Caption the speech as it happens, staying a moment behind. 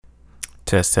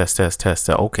Test, test, test, test.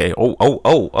 Okay.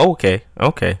 Okay.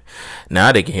 Okay.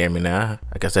 Now they can hear me now.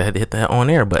 I guess I had to hit that on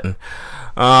air button.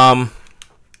 Um,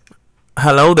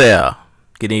 Hello there.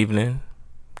 Good evening,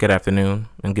 good afternoon,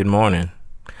 and good morning.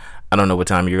 I don't know what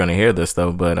time you're going to hear this,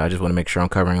 though, but I just want to make sure I'm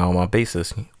covering all my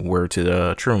bases. Word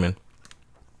to Truman.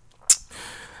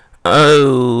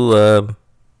 My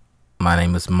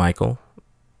name is Michael,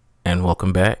 and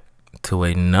welcome back to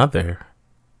another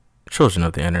Children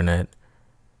of the Internet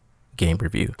game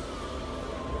review.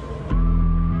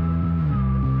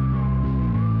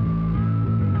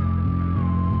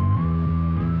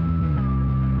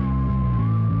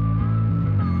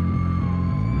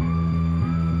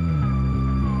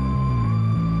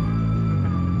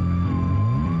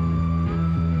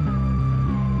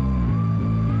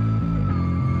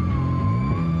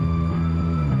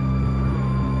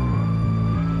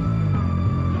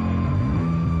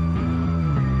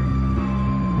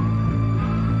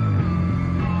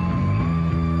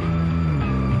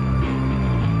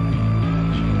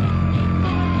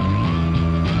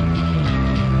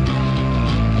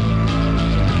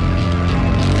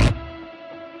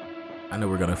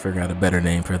 Figure out a better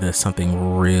name for this,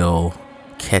 something real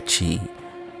catchy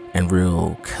and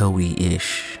real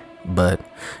Koei-ish, but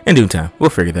in due time we'll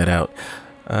figure that out.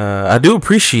 I do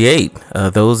appreciate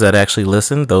those that actually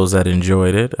listened, those that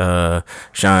enjoyed it.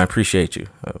 Sean, I appreciate you.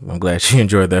 I'm glad you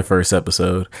enjoyed that first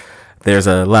episode. There's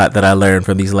a lot that I learned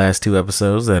from these last two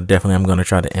episodes that definitely I'm going to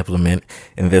try to implement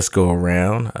in this go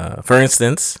around. For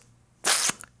instance,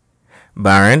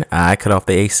 Byron, I cut off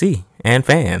the AC and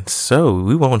fans, so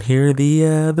we won't hear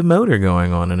the motor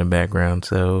going on in the background.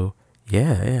 So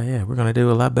yeah, we're gonna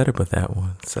do a lot better with that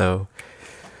one. So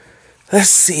let's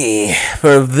see.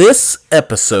 For this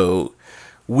episode,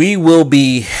 we will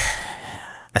be,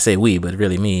 I say we, but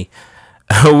really me,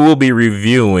 we'll be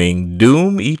reviewing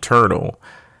Doom Eternal.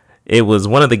 It was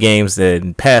one of the games that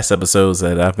in past episodes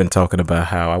that I've been talking about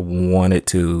how I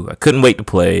couldn't wait to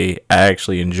play. I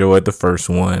actually enjoyed the first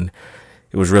one.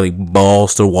 It was really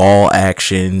balls to wall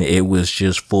action. It was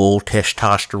just full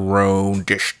testosterone,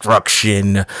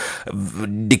 destruction,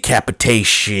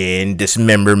 decapitation,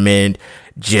 dismemberment,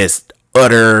 just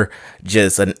an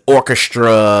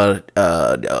orchestra,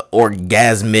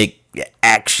 orgasmic,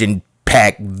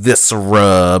 action-packed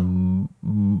viscera,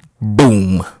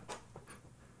 boom.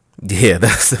 Yeah,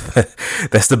 that's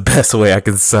the best way I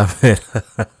can sum it.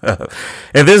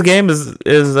 And this game is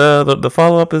the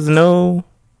follow-up is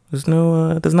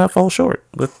does not fall short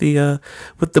with the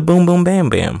boom boom bam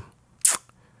bam,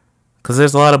 because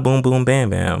there's a lot of boom boom bam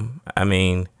bam. I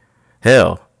mean,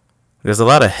 hell, there's a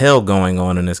lot of hell going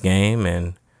on in this game,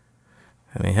 and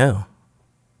I mean, hell,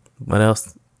 what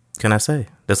else can I say?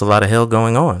 There's a lot of hell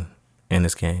going on in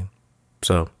this game.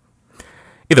 So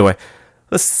either way,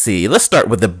 let's see. Let's start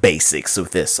with the basics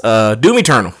of this. Doom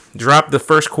Eternal dropped the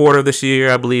first quarter of this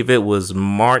year. I believe it was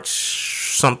March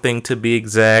something to be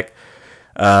exact.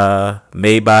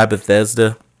 Made by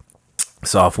Bethesda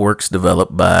Softworks,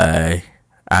 developed by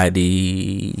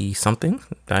ID something.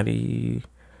 ID,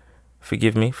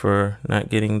 forgive me for not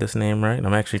getting this name right.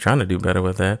 I'm actually trying to do better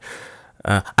with that.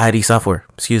 ID Software,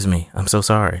 excuse me. I'm so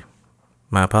sorry.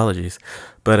 My apologies.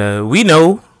 But we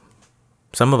know,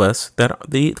 some of us, that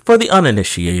for the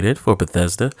uninitiated, for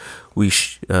Bethesda,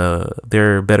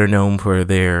 they're better known for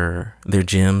their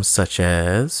gems such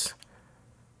as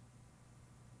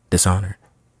Dishonored,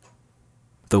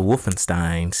 the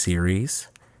Wolfenstein series,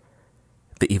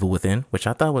 The Evil Within, which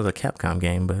I thought was a Capcom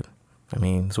game, but I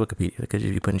mean, it's Wikipedia, because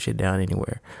you'd be putting shit down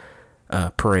anywhere.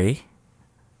 Prey,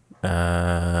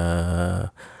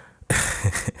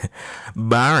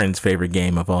 Byron's favorite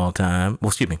game of all time,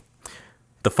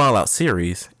 the Fallout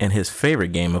series, and his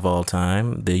favorite game of all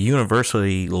time, the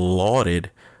universally lauded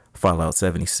Fallout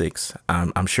 76.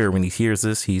 I'm sure when he hears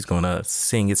this, he's going to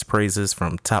sing its praises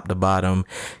from top to bottom.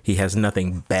 He has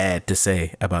nothing bad to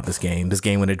say about this game. This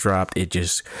game, when it dropped, it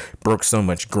just broke so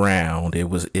much ground. It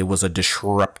was a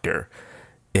disruptor.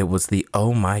 It was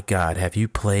oh my God, have you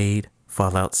played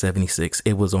Fallout 76?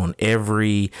 It was on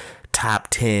every top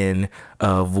 10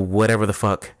 of whatever the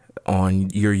fuck on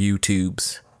your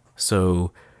YouTubes.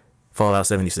 So Fallout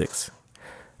 76.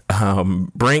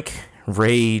 Brink,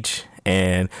 Rage,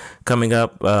 and coming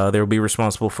up, they'll be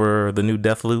responsible for the new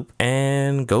Deathloop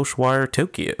and Ghostwire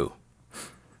Tokyo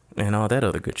and all that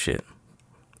other good shit.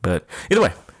 But either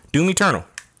way, Doom Eternal.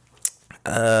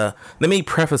 Let me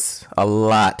preface a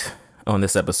lot on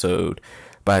this episode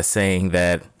by saying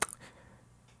that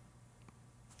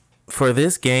for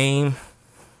this game,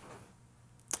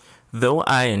 though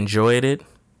I enjoyed it,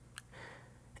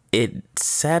 it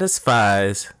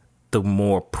satisfies the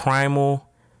more primal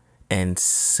and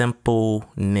simple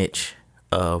niche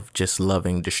of just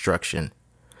loving destruction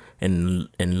and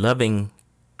loving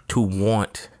to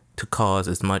want to cause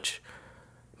as much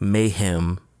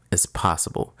mayhem as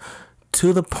possible,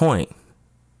 to the point,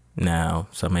 now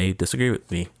some may disagree with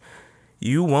me,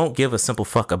 you won't give a simple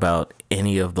fuck about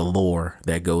any of the lore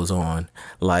that goes on.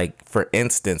 Like, for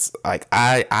instance, like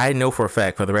I know for a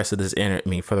fact for the rest of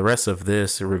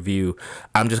this review,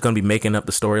 I'm just going to be making up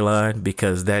the storyline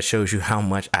because that shows you how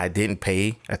much I didn't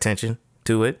pay attention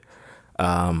to it.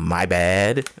 My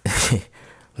bad.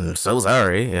 I'm so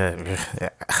sorry.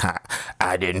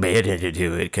 I didn't pay attention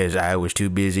to it because I was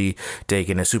too busy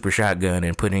taking a super shotgun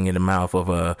and putting it in the mouth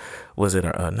of was it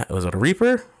a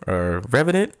Reaper or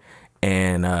Revenant,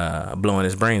 and blowing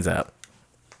his brains out.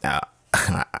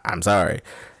 I'm sorry.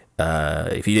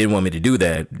 If you didn't want me to do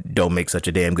that, don't make such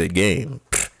a damn good game.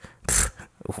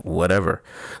 Whatever.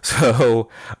 So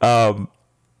I'm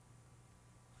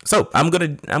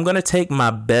gonna take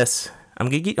my best. I'm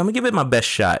gonna give it my best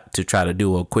shot to try to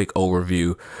do a quick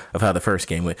overview of how the first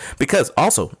game went. Because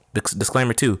also,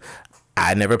 disclaimer too,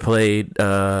 I never played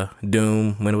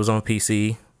Doom when it was on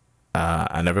PC.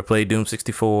 I never played Doom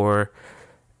 64,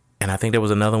 and I think there was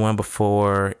another one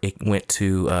before it went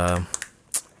to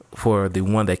for the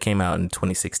one that came out in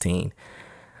 2016.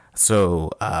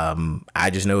 So I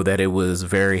just know that it was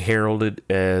very heralded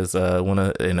as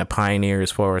a pioneer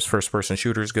as far as first person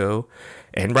shooters go,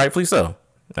 and rightfully so.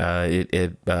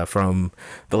 It from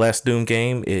the last Doom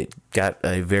game, it got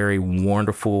a very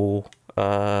wonderful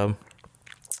and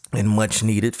much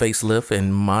needed facelift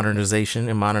and modernization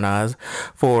and modernize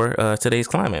for today's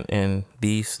climate and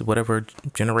these whatever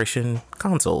generation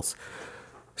consoles.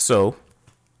 So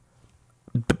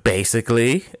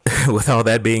basically, with all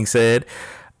that being said,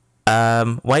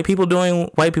 white people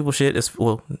doing white people shit is,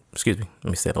 well, excuse me,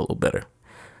 let me say it a little better.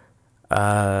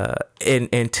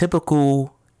 In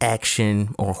typical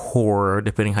action or horror,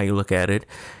 depending how you look at it,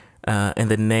 in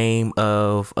the name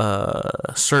of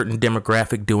a certain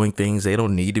demographic doing things they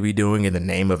don't need to be doing, in the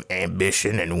name of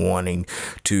ambition and wanting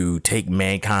to take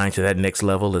mankind to that next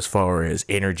level as far as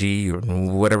energy or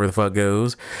whatever the fuck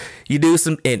goes, you do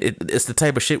some, and it's the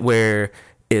type of shit where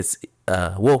it's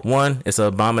one, it's an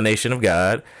abomination of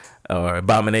God or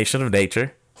abomination of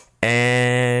nature,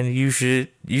 and you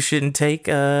shouldn't take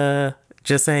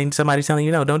just saying somebody telling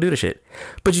you no, don't do the shit,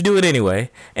 but you do it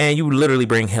anyway, and you literally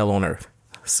bring hell on earth.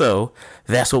 So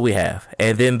that's what we have.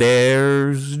 And then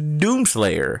there's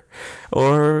Doomslayer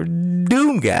or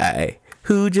Doom Guy,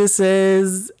 who just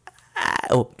says,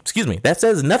 that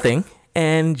says nothing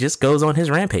and just goes on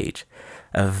his rampage.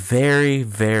 A very,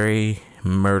 very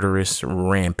murderous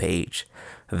rampage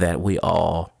that we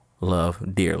all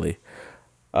love dearly.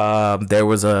 There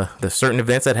was there's certain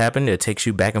events that happened. It takes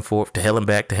you back and forth to hell and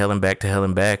back, to hell and back, to hell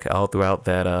and back, all throughout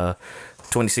that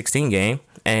 2016 game.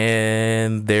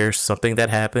 And there's something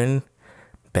that happened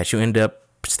that you end up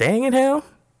staying in hell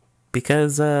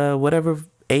because whatever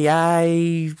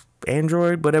AI,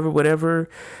 Android, whatever,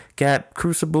 got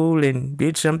Crucible and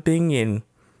did something and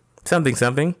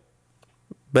something.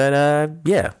 But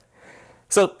yeah.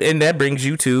 So, and that brings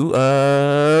you to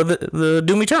the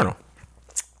Doom Eternal.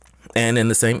 And in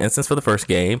the same instance for the first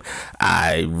game,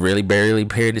 I really barely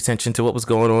paid attention to what was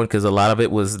going on because a lot of it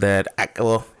was that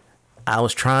I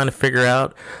was trying to figure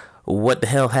out what the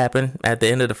hell happened at the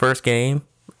end of the first game.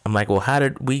 I'm like, well, how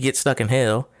did we get stuck in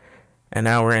hell? And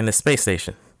now we're in the space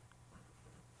station.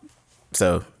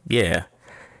 So, yeah.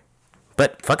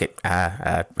 But fuck it.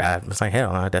 I was like,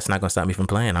 hell, that's not going to stop me from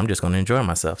playing. I'm just going to enjoy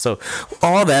myself. So,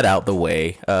 all that out the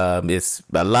way, it's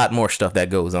a lot more stuff that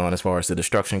goes on as far as the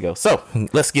destruction goes. So,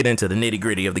 let's get into the nitty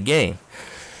gritty of the game.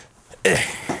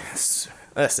 Let's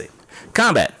see.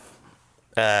 Combat.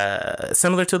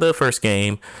 Similar to the first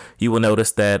game, you will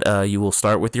notice that you will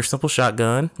start with your simple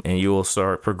shotgun and you will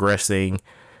start progressing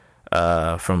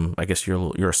from, I guess,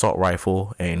 your assault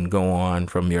rifle and go on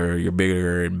from your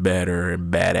bigger and better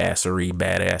and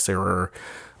badasser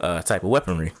type of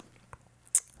weaponry.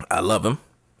 I love them.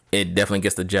 It definitely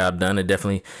gets the job done.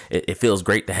 It feels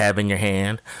great to have in your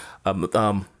hand.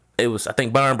 It was, I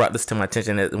think Byron brought this to my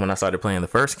attention when I started playing the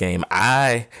first game.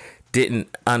 I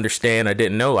didn't understand. I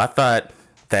didn't know. I thought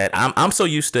that I'm so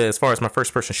used to, as far as my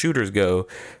first person shooters go,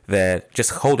 that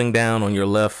just holding down on your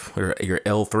left or your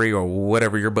L3 or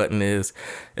whatever your button is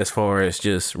as far as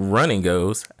just running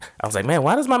goes. I was like, man,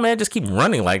 why does my man just keep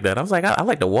running like that? I was like, I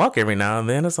like to walk every now and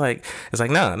then. It's like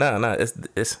no,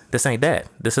 this ain't that.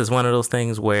 This is one of those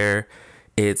things where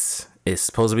it's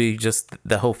supposed to be just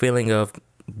the whole feeling of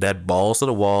that balls to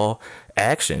the wall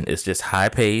action. It's just high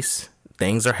pace,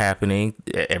 things are happening.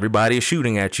 Everybody is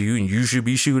shooting at you, and you should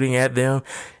be shooting at them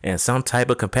in some type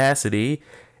of capacity.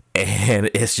 And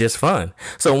it's just fun.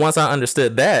 So once I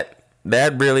understood that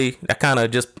kind of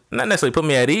just not necessarily put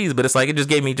me at ease, but it's like it just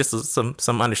gave me just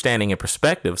some understanding and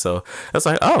perspective. So I was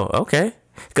like, oh, okay.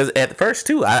 Because at first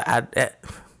too,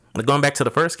 going back to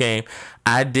the first game,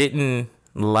 I didn't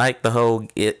like the whole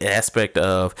aspect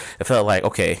of it. Felt like,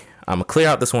 okay, I'm gonna clear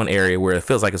out this one area where it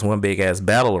feels like it's one big ass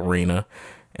battle arena,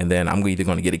 and then I'm either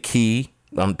gonna get a key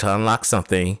to unlock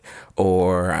something,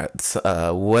 or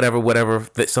whatever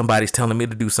that somebody's telling me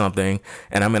to do something,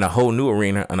 and I'm in a whole new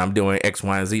arena and I'm doing X,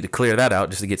 Y, and Z to clear that out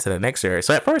just to get to the next area.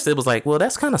 So at first it was like, well,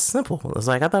 that's kind of simple. It was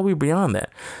like I thought we were beyond that,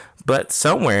 but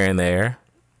somewhere in there,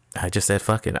 I just said,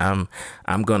 fuck it. I'm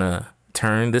gonna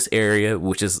turn this area,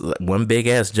 which is one big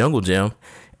ass jungle gym,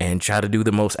 and try to do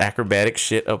the most acrobatic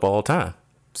shit of all time.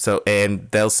 So, and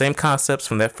those same concepts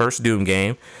from that first Doom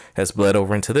game has bled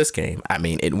over into this game. I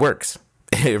mean, it works.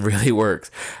 It really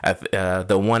works.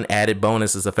 The one added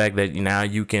bonus is the fact that now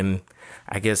you can,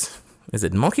 I guess, is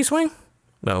it monkey swing?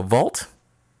 No, vault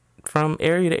from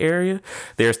area to area.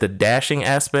 There's the dashing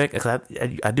aspect.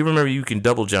 I do remember you can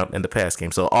double jump in the past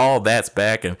game. So all that's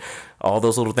back, and all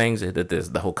those little things.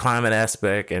 There's the whole climate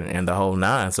aspect and the whole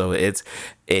nine. So it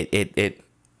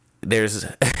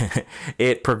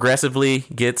progressively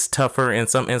gets tougher in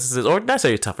some instances, or not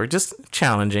say tougher, just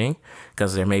challenging,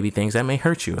 because there may be things that may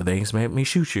hurt you, or things may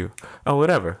shoot you, or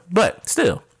whatever. But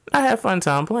still, I have fun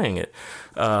time playing it.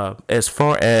 As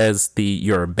far as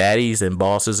your baddies and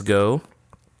bosses go,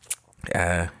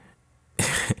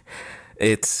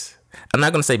 it's, I'm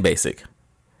not gonna say basic,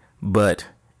 but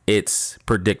it's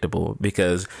predictable,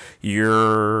 because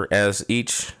as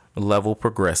each level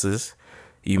progresses,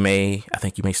 I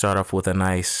think you may start off with a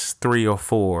nice 3 or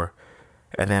 4,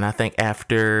 and then I think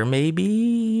after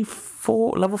maybe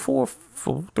level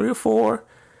 3 or 4,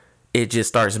 it just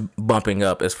starts bumping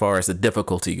up as far as the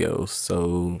difficulty goes.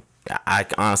 So I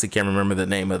honestly can't remember the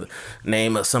name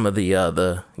of some of your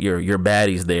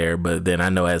baddies there, but then I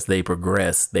know as they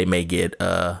progress, they may get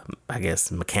I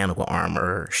guess mechanical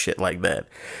armor or shit like that.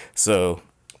 So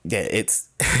yeah, it's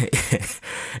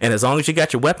and as long as you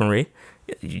got your weaponry,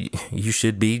 you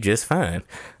should be just fine.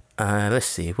 Let's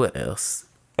see, what else?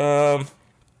 What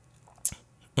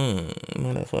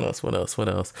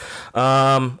else?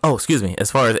 Oh, excuse me.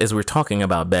 As far as we're talking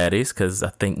about baddies, because I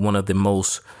think one of the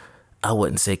most, I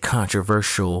wouldn't say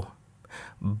controversial,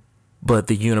 but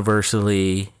the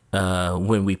universally,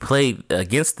 when we played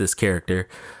against this character,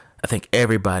 I think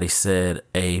everybody said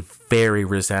a very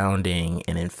resounding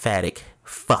and emphatic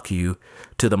fuck you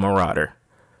to the Marauder.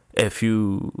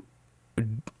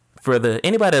 For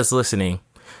anybody that's listening,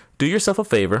 do yourself a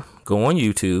favor, go on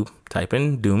YouTube, type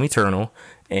in Doom Eternal,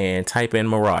 and type in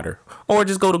Marauder, or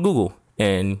just go to Google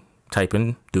and type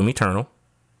in Doom Eternal,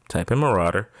 type in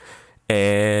Marauder,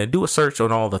 and do a search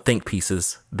on all the think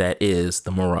pieces that is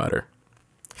the Marauder.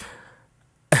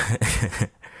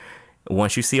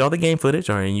 Once you see all the game footage,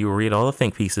 or you read all the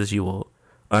think pieces, you will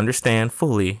understand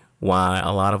fully why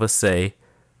a lot of us say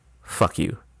fuck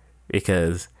you,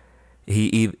 because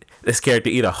this character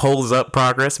either holds up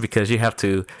progress because you have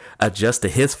to adjust to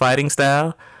his fighting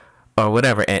style, or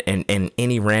whatever, and in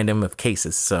any random of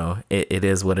cases. So it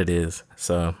is what it is.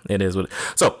 So it is what.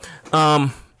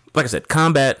 Like I said,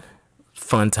 combat,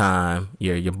 fun time.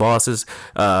 Your bosses,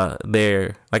 like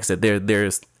I said,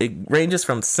 it ranges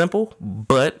from simple,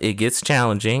 but it gets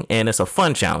challenging, and it's a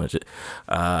fun challenge.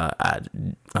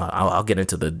 I'll get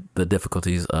into the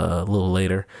difficulties a little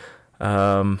later.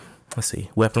 Let's see,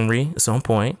 weaponry is on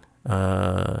point.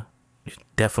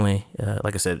 Definitely,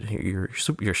 like I said, your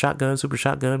shotgun, super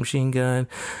shotgun, machine gun,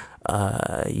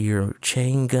 your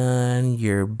chain gun,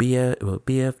 your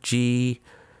BFG,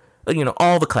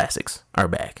 all the classics are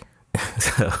back.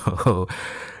 So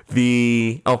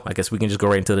I guess we can just go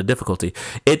right into the difficulty.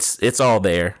 It's all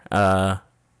there.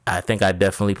 I think I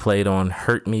definitely played on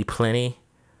Hurt Me Plenty,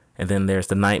 and then there's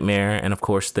the Nightmare, and of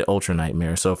course the Ultra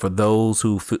Nightmare. So for those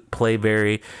who play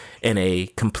very in a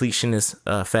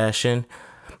completionist fashion,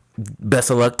 best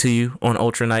of luck to you on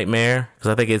Ultra Nightmare, because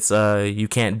I think it's you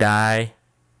can't die,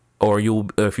 or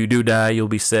if you do die, you'll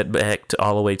be set back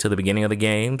all the way to the beginning of the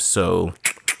game. So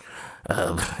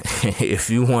if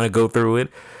you want to go through it,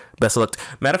 best of luck.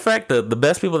 Matter of fact, the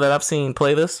best people that I've seen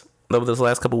play this over this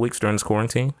last couple of weeks during this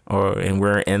quarantine, and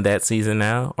we're in that season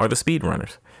now, are the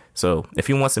speedrunners. So if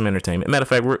you want some entertainment, matter of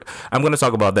fact, I'm going to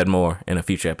talk about that more in a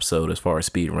future episode as far as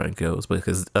speedrun goes,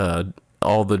 because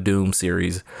all the Doom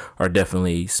series are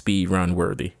definitely speedrun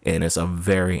worthy, and it's a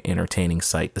very entertaining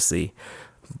sight to see.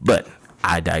 But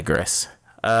I digress.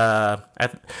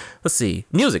 Let's see,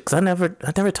 music. 'Cause I never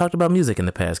talked about music in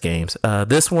the past games.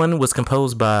 This one was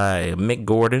composed by Mick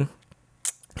Gordon.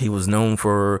 He was known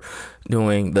for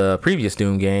doing the previous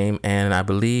Doom game, and I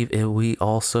believe we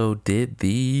also did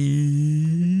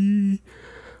the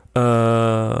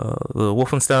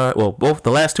Wolfenstein. Well, both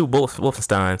the last two, both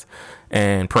Wolfensteins,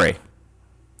 and Prey,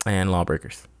 and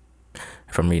Lawbreakers.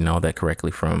 If I'm reading all that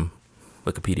correctly from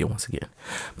Wikipedia once again.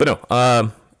 But no,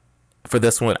 for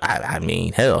this one, I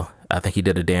mean, hell, I think he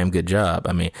did a damn good job.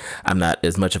 I mean, I'm not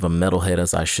as much of a metalhead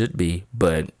as I should be,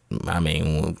 but I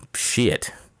mean,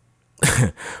 shit.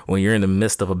 When you're in the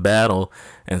midst of a battle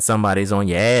and somebody's on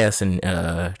your ass and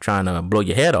trying to blow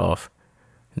your head off,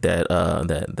 that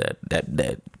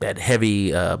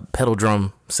heavy pedal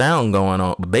drum sound going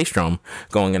on, bass drum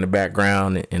going in the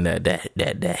background, and that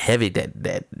heavy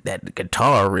that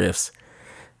guitar riffs,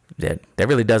 that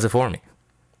really does it for me.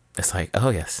 It's like, oh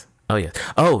yes,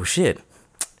 oh shit.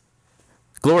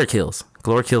 Glory kills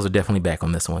are definitely back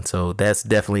on this one, so that's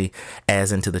definitely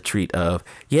adds into the treat of,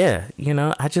 yeah, you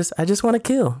know, I just want to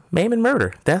kill, maim, and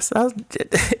murder.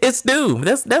 It's Doom.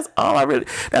 That's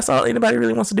all anybody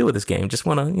really wants to do with this game. Just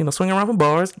want to, you know, swing around from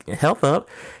bars, health up,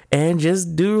 and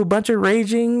just do a bunch of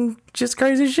raging, just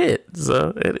crazy shit.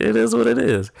 So it is what it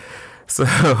is. So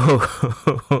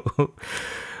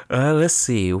let's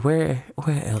see, where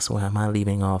else am I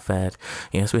leaving off at?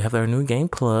 Yes, we have our new game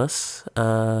plus.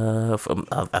 I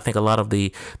think a lot of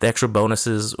the extra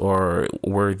bonuses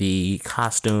were the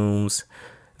costumes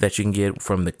that you can get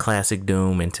from the classic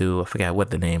Doom into, I forgot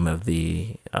what the name of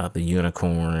the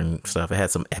unicorn stuff. It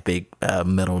had some epic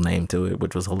metal name to it,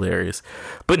 which was hilarious.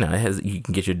 But no, you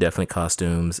can get your definitely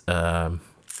costumes. We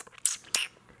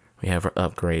have our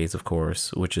upgrades, of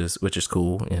course, which is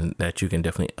cool, and that you can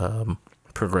definitely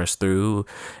progress through,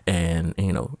 and,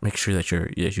 you know, make sure that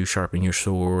you sharpen your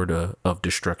sword of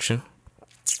destruction.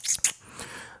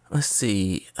 Let's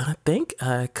see, I think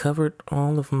I covered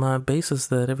all of my bases,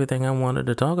 everything I wanted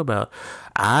to talk about.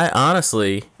 I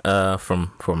honestly,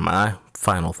 from my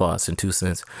final thoughts and 2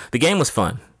 cents, the game was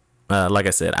fun. Like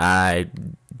I said, I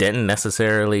didn't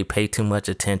necessarily pay too much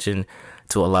attention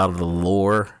to a lot of the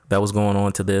lore that was going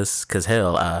on to this, because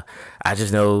hell, I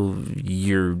just know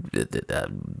you're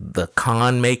the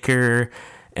Khan Maker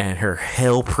and her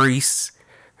Hell Priests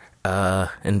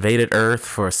invaded Earth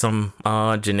for some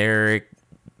generic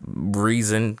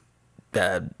reason,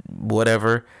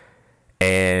 whatever,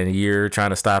 and you're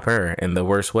trying to stop her in the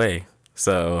worst way.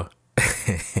 So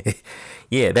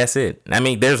yeah, that's it. I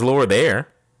mean, there's lore there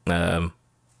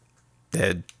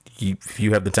that if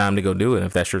you have the time to go do it,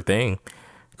 if that's your thing,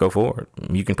 go forward.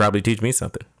 You can probably teach me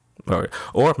something, or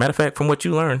matter of fact, from what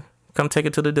you learn, come take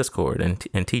it to the Discord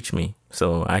and teach me,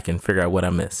 so I can figure out what I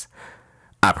miss.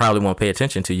 I probably won't pay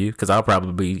attention to you, because I'll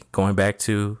probably be going back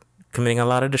to committing a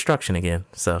lot of destruction again.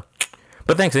 So,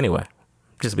 but thanks anyway.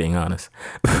 Just being honest.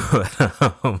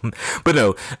 But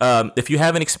no, if you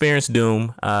haven't experienced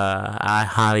Doom, I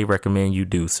highly recommend you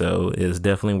do so. It's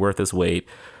definitely worth its weight.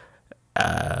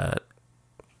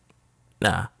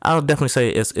 I'll definitely say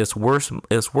it's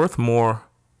worth more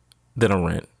than a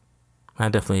rent. I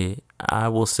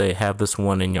will say, have this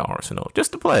one in your arsenal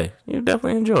just to play. You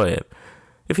definitely enjoy it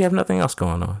if you have nothing else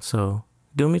going on. So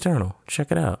Doom Eternal,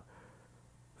 check it out.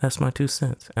 That's my 2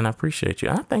 cents, and I appreciate you.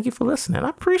 I thank you for listening. I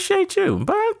appreciate you.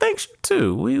 Byron thanks you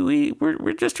too.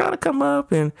 We're just trying to come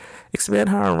up and expand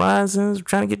our horizons. We're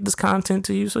trying to get this content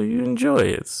to you so you enjoy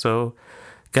it. So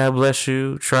God bless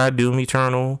you. Try Doom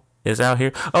Eternal. Is out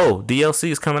here. Oh,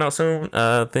 DLC is coming out soon.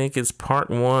 I think it's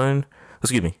part 1.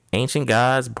 Excuse me, Ancient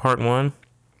Gods part 1.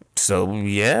 So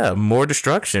yeah, more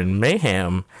destruction,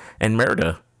 mayhem, and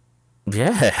murder.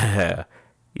 Yeah,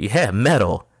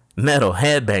 metal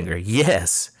headbanger.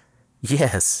 Yes,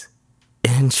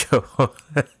 enjoy.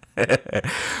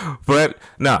 But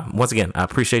no, once again, I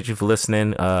appreciate you for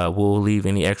listening. We'll leave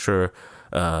any extra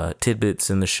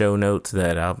tidbits in the show notes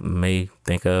that I may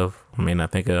think of or may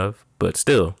not think of. But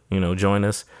still, you know, join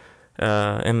us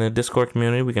in the Discord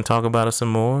community. We can talk about it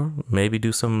some more. Maybe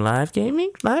do some live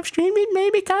streaming,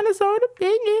 maybe, kind of, sort of.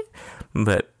 Yeah.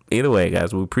 But either way,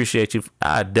 guys, we appreciate you.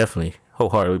 I definitely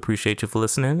wholeheartedly appreciate you for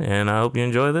listening, and I hope you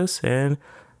enjoy this. And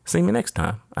see me next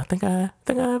time. I think I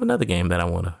have another game that I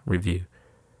want to review.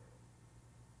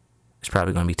 It's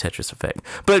probably going to be Tetris Effect.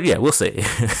 But yeah, we'll see.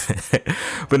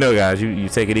 But no, guys, you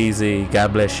take it easy.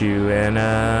 God bless you. And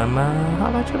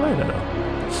I'll let you later, though.